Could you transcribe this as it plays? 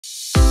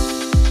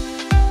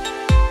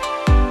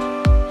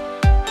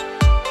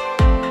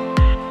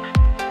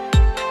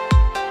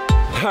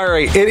All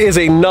right, it is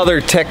another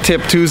Tech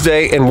Tip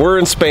Tuesday, and we're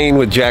in Spain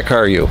with Jack. How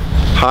are you?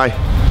 Hi.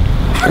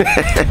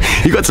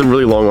 You got some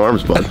really long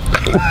arms, bud.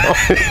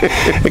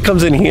 It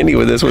comes in handy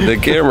with this with the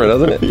camera,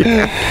 doesn't it?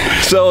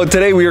 Yeah. So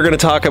today we are going to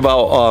talk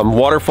about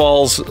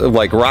waterfalls,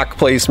 like rock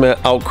placement,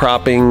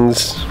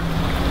 outcroppings.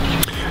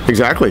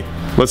 Exactly.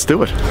 Let's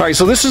do it. All right,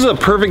 so this is a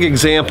perfect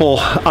example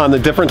on the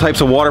different types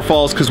of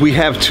waterfalls because we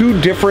have two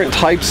different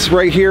types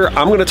right here.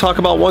 I'm going to talk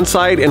about one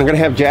side and I'm going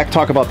to have Jack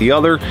talk about the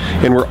other,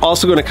 and we're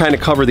also going to kind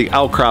of cover the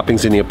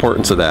outcroppings and the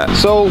importance of that.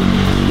 So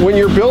when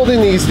you're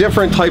building these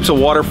different types of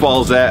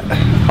waterfalls, that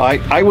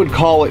I would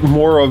call it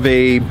more of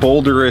a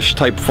boulderish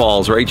type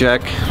falls, right,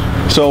 Jack?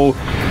 So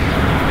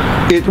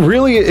it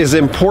really is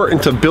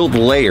important to build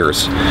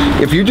layers.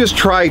 If you just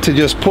try to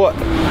just put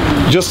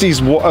just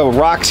these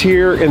rocks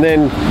here and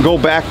then go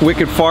back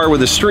wicked far with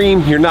a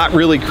stream, you're not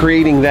really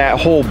creating that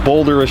whole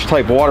boulderish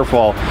type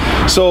waterfall.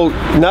 So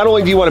not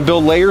only do you want to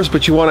build layers,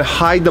 but you want to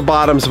hide the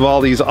bottoms of all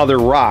these other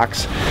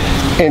rocks.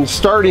 And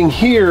starting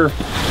here,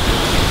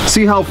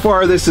 see how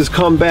far this has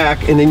come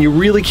back, and then you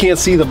really can't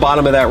see the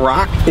bottom of that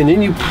rock, and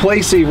then you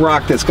place a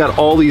rock that's got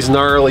all these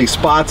gnarly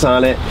spots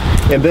on it,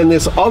 and then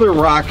this other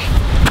rock,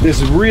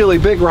 this really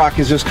big rock,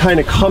 is just kind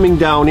of coming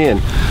down in.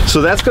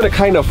 So that's going to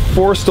kind of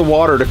force the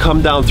water to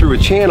come down through a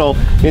channel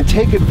and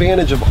take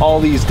advantage of all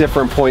these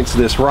different points of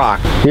this rock.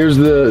 Here's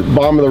the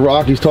bottom of the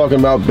rock. He's talking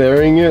about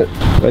burying it.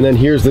 And then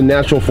here's the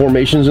natural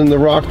formations in the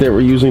rock that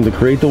we're using to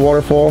create the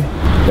waterfall.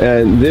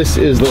 And this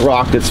is the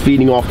rock that's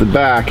feeding off the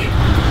back,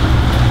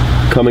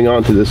 coming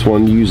onto this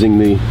one using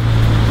the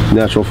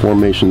natural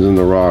formations in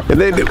the rock.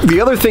 And then the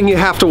other thing you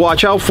have to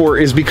watch out for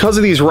is because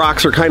of these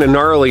rocks are kind of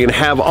gnarly and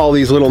have all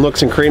these little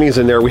nooks and crannies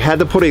in there, we had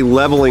to put a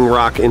leveling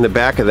rock in the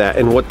back of that,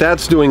 and what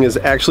that's doing is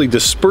actually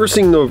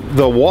dispersing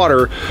the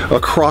water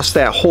across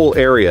that whole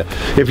area.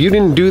 If you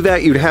didn't do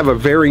that, you'd have a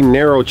very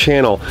narrow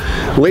channel.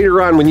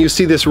 Later on when you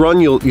see this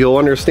run, you'll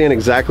understand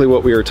exactly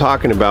what we were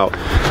talking about.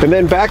 And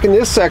then back in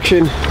this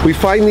section, we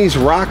find these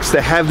rocks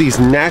that have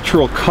these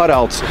natural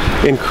cutouts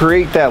and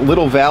create that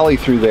little valley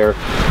through there.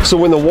 So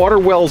when the water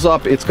wells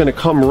up, it's going to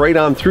come right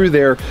on through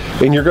there,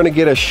 and you're going to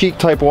get a sheet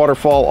type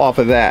waterfall off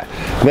of that.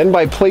 And then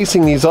by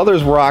placing these other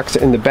rocks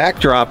in the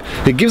backdrop,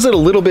 it gives it a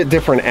little bit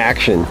different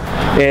action.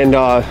 And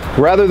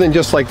rather than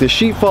just like the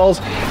sheet falls,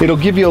 it'll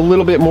give you a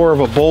little bit more of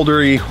a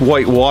bouldery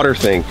white water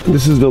thing.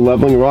 This is the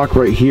leveling rock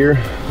right here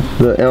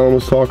that Alan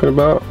was talking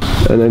about.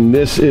 And then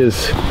this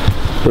is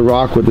the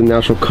rock with the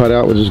natural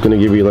cutout, which is going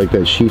to give you like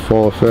that sheet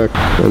fall effect.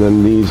 And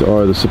then these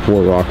are the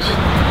support rocks.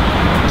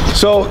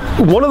 So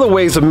one of the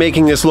ways of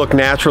making this look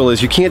natural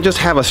is you can't just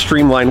have a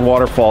streamlined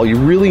waterfall. You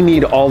really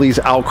need all these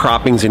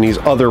outcroppings and these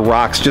other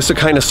rocks just to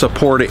kind of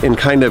support it and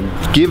kind of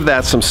give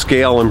that some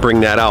scale and bring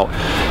that out.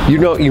 You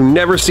know, you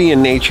never see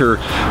in nature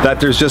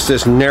that there's just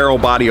this narrow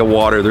body of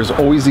water. There's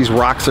always these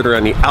rocks that are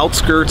on the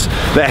outskirts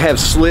that have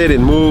slid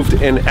and moved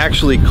and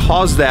actually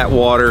caused that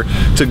water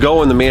to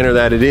go in the manner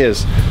that it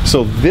is.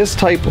 So this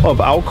type of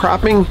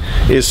outcropping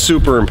is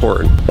super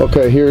important.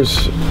 Okay, here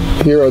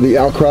are the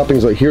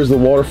outcroppings. Like here's the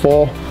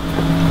waterfall,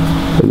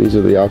 and these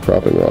are the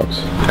outcropping rocks.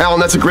 Alan,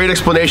 that's a great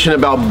explanation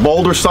about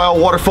boulder style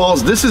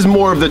waterfalls. This is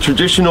more of the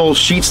traditional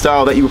sheet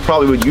style that you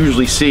probably would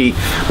usually see,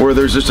 where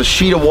there's just a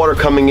sheet of water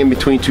coming in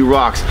between two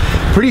rocks.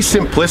 Pretty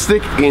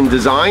simplistic in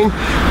design,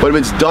 but if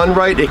it's done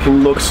right, it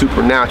can look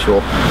super natural.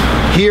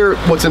 Here,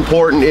 what's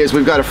important is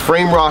we've got a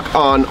frame rock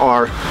on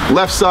our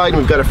left side and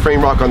we've got a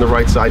frame rock on the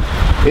right side.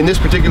 In this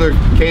particular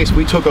case,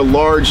 we took a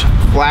large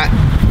flat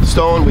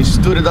stone, we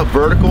stood it up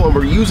vertical, and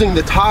we're using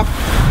the top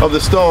of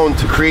the stone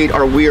to create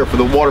our weir for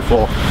the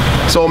waterfall.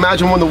 So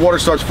imagine when the water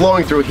starts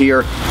flowing through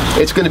here,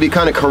 it's going to be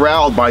kind of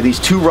corralled by these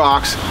two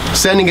rocks,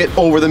 sending it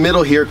over the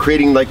middle here,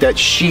 creating like that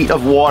sheet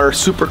of water,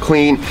 super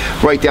clean,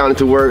 right down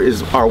into where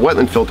is our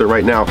wetland filter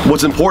right now.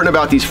 What's important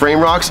about these frame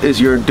rocks is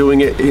you're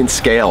doing it in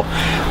scale.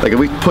 Like if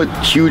we put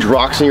huge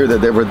rocks in here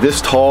that were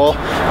this tall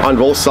on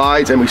both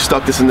sides and we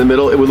stuck this in the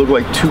middle, it would look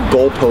like two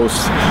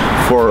goalposts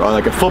for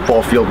like a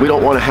football field. We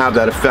don't want to have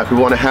that effect. We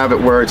want to have it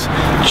where it's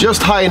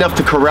just high enough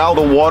to corral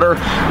the water,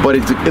 but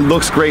it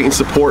looks great in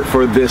support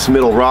for this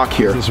middle rock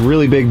here. This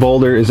really big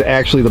boulder is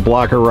actually the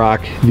blocker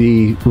rock.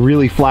 The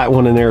really flat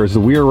one in there is the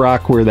weir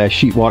rock where that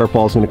sheet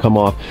waterfall is going to come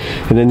off.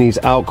 And then these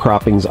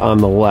outcroppings on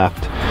the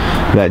left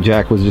that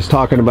Jack was just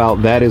talking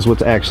about, that is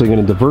what's actually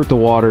going to divert the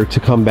water to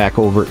come back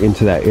over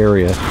into that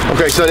area.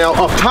 Okay, so now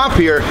up top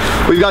here,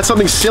 we've got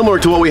something similar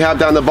to what we have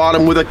down the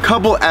bottom with a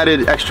couple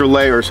added extra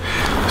layers.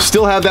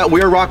 Still have that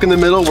weir rock in the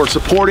middle. We're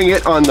supporting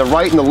it on the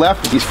right and the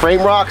left with these frame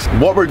rocks.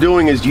 What we're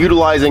doing is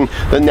utilizing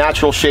the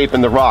natural shape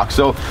in the rock.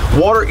 So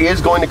water is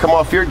going to come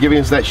off here, giving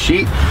us that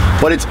sheet,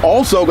 but it's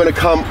also going to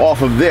come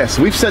off of this.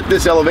 We've set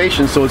this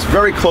elevation so it's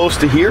very close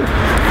to here.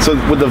 So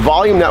with the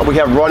volume that we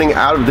have running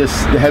out of this,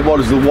 the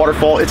headwaters of the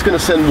waterfall, it's going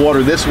to send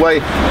water this way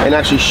and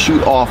actually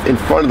shoot off in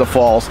front of the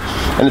falls.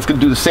 And it's going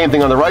to do the same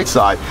thing on the right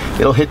side.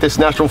 It'll hit this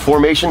natural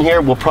formation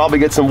here. We'll probably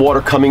get some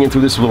water coming in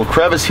through this little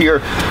crevice here,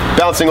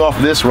 bouncing off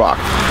this rock.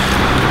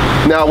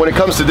 Now when it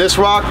comes to this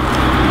rock,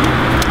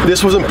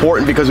 This was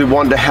important because we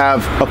wanted to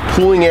have a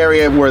pooling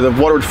area where the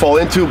water would fall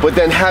into, but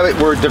then have it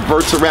where it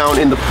diverts around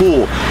in the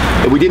pool.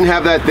 If we didn't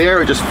have that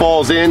there, it just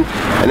falls in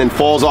and then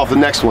falls off the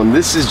next one.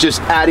 This is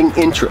just adding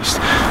interest.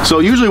 So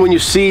usually when you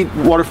see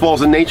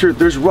waterfalls in nature,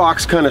 there's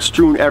rocks kind of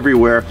strewn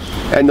everywhere,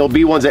 and there'll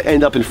be ones that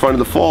end up in front of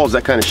the falls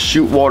that kind of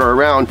shoot water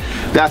around.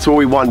 That's where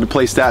we wanted to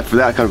place that for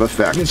that kind of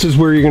effect. This is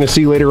where you're going to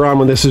see later on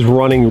when this is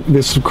running.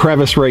 This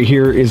crevice right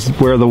here is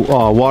where the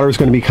water is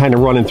going to be kind of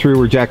running through,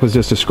 where Jack was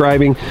just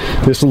describing.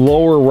 This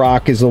lower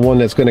rock is the one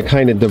that's going to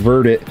kind of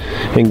divert it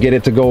and get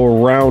it to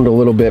go around a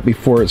little bit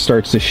before it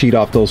starts to sheet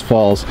off those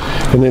falls.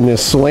 And then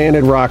this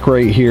slanted rock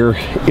right here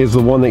is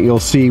the one that you'll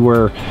see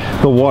where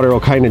the water will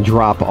kind of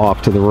drop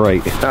off to the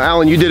right.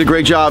 Alan, you did a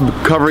great job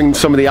covering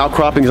some of the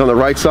outcroppings on the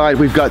right side.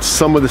 We've got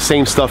some of the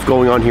same stuff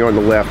going on here on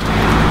the left.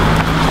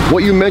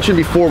 What you mentioned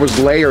before was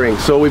layering.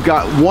 So we've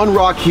got one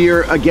rock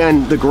here.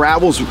 Again, the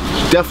gravel's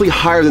definitely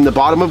higher than the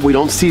bottom of it. We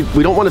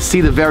don't want to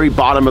see the very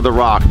bottom of the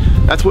rock.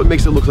 That's what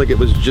makes it look like it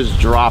was just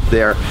dropped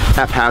there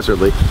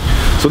haphazardly.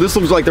 So this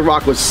looks like the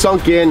rock was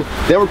sunk in.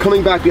 Then we're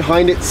coming back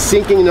behind it,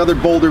 sinking another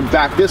boulder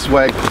back this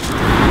way.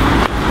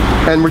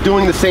 And we're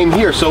doing the same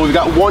here. So we've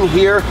got one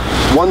here,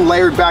 one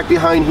layered back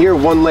behind here,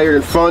 one layered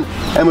in front,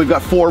 and we've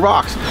got 4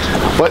 rocks.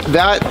 But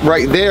that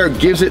right there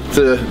gives it,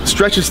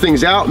 stretches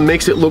things out,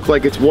 makes it look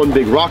like it's one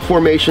big rock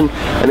formation,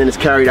 and then it's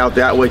carried out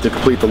that way to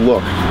complete the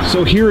look.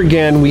 So here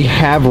again, we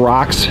have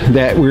rocks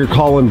that we're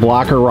calling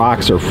blocker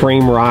rocks or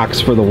frame rocks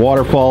for the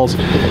waterfalls.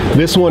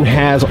 This one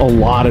has a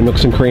lot of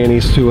nooks and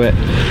crannies to it.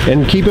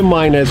 And keep in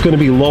mind that it's going to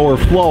be lower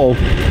flow,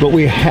 but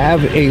we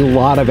have a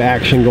lot of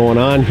action going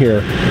on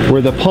here,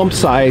 where the pump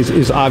size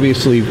is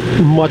obviously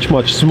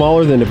much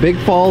smaller than the big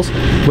falls,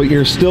 but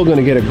you're still going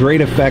to get a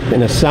great effect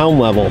and a sound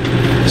level.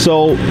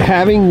 So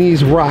having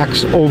these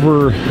rocks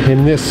over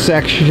in this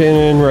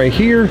section right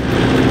here,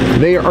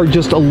 they are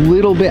just a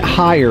little bit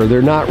higher.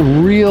 They're not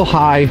real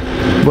high,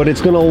 but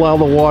it's going to allow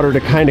the water to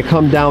kind of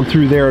come down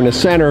through there in the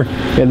center,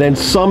 and then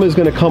some is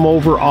going to come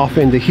over off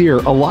into here.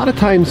 A lot of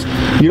times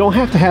you don't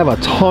have to have a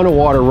ton of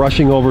water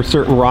rushing over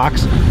certain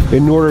rocks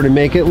in order to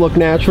make it look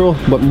natural,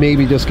 but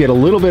maybe just get a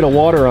little bit of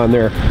water on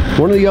there.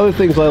 One of the other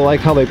things I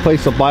like how they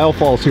place the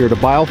biofalls here. The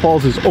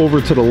biofalls is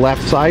over to the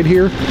left side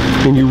here,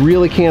 and you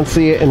really can't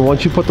see it, and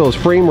once you put those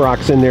frame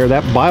rocks in there,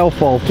 that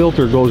biofall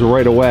filter goes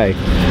right away.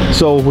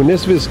 So when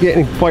this is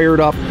getting fired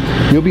up,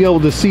 you'll be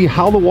able to see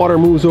how the water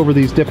moves over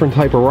these different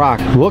type of rock.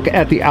 Look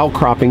at the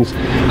outcroppings,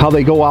 how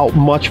they go out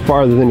much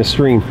farther than the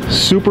stream.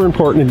 Super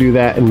important to do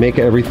that and make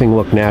everything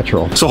look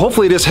natural. So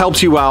hopefully this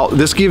helps you out.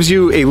 This gives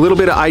you a little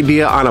bit of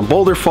idea on a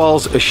boulder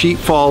falls, a sheet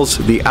falls,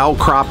 the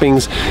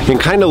outcroppings, and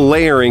kind of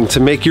layering to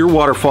make your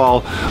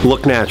waterfall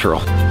look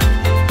natural.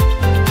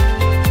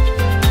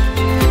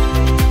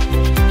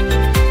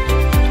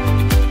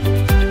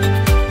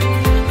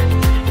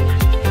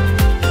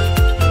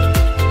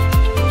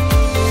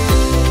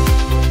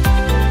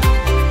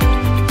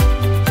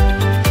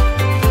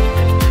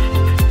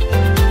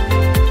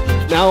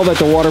 Now that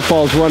the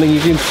waterfall is running, you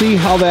can see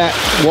how that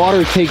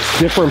water takes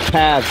different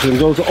paths and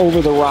goes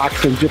over the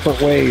rocks in different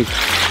ways.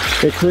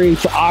 It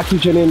creates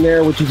oxygen in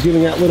there, which is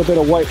giving that little bit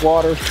of white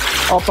water.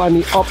 Up on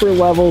the upper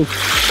levels,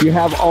 you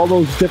have all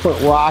those different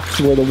rocks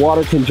where the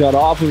water can jut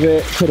off of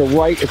it. To the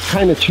right, it's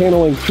kind of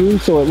channeling through,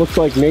 so it looks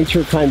like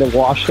nature kind of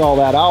washed all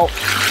that out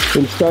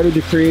and started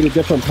to create a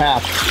different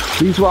path.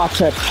 These rocks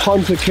have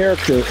tons of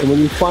character, and when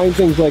you find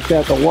things like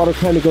that, the water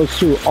kind of goes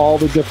through all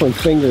the different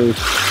fingers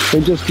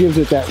and just gives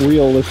it that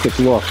realistic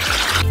look.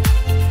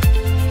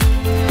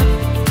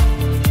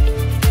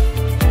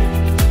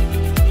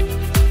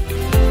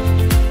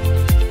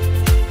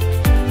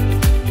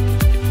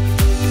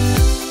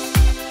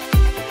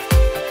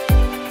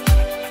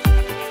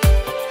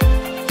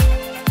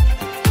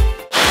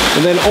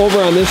 And then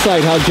over on this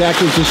side, how Jack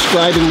was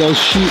describing those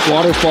sheet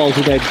waterfalls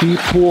with that deep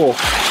pool,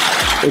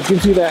 it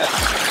gives you that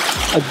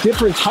a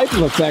different type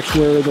of effect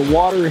where the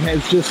water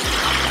has just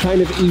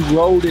kind of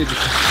eroded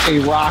a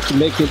rock and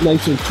make it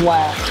nice and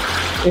flat,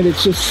 and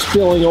it's just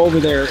spilling over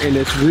there in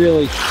this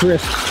really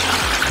crisp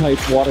type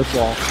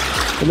waterfall.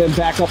 And then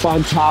back up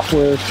on top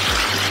where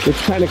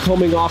it's kind of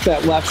coming off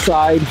that left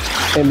side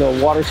and the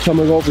water's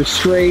coming over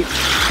straight.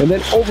 And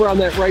then over on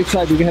that right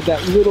side, we have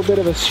that little bit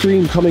of a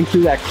stream coming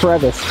through that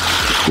crevice.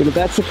 You know,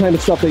 that's the kind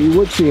of stuff that you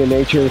would see in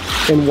nature,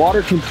 and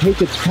water can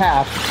take its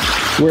path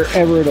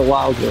wherever it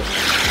allows it.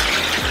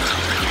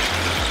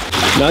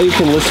 Now you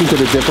can listen to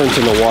the difference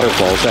in the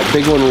waterfalls. That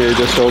big one we were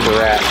just over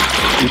at,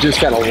 you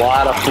just got a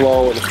lot of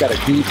flow and it's got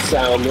a deep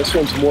sound. This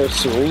one's more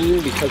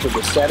serene because of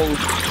the setting,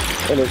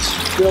 and it's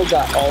still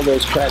got all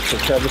those cracks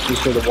and crevices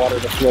for the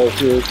water to flow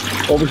through.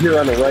 Over here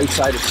on the right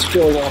side, it's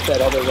spilling off that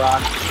other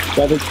rock.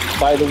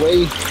 By the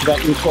way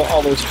that you put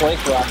all those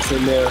flank rocks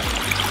in there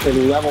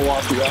and level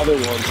off the other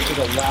ones, it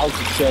allows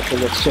itself to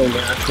look so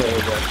natural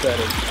in that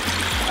setting.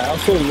 I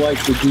also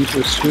like the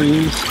deeper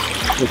streams,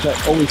 which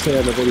I always say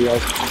on the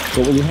videos,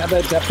 but when you have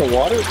that depth of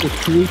water, it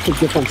creates a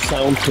different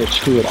sound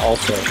pitch to it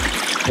also.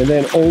 And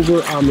then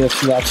over on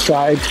this left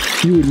side,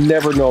 you would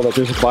never know that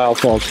there's a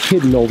biofalls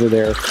hidden over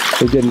there.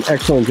 They did an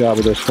excellent job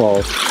with those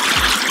falls.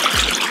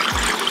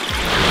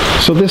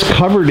 So this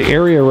covered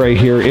area right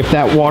here, if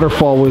that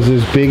waterfall was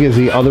as big as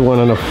the other one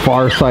on the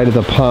far side of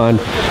the pond,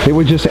 it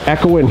would just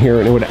echo in here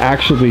and it would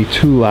actually be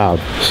too loud.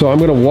 So I'm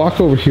going to walk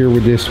over here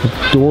with this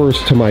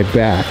doors to my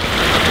back.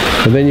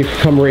 And then you can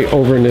come right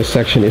over in this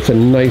section. It's a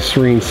nice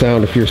serene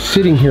sound if you're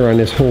sitting here on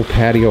this whole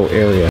patio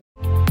area.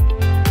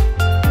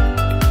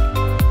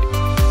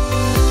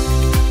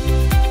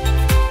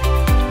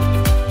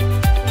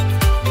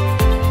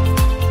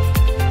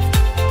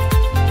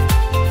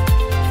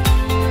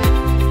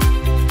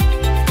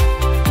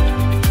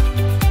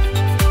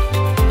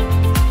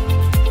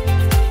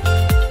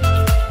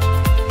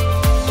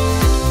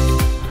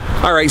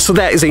 All right, so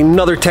that is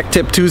another Tech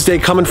Tip Tuesday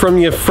coming from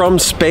you from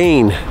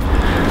Spain.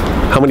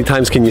 How many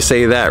times can you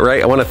say that,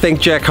 right? I want to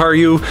thank Jack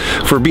Haryu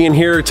for being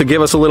here to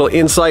give us a little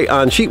insight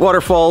on sheet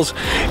waterfalls.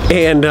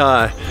 And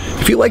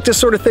if you like this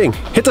sort of thing,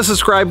 hit the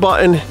subscribe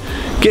button,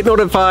 get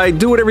notified,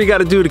 do whatever you got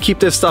to do to keep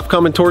this stuff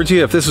coming towards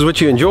you if this is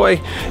what you enjoy.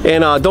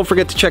 And don't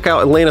forget to check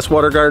out Atlantis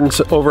Water Gardens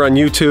over on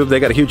YouTube. They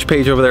got a huge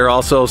page over there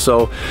also.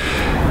 So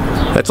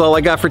that's all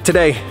I got for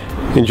today.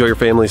 Enjoy your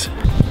families.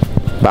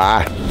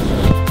 Bye.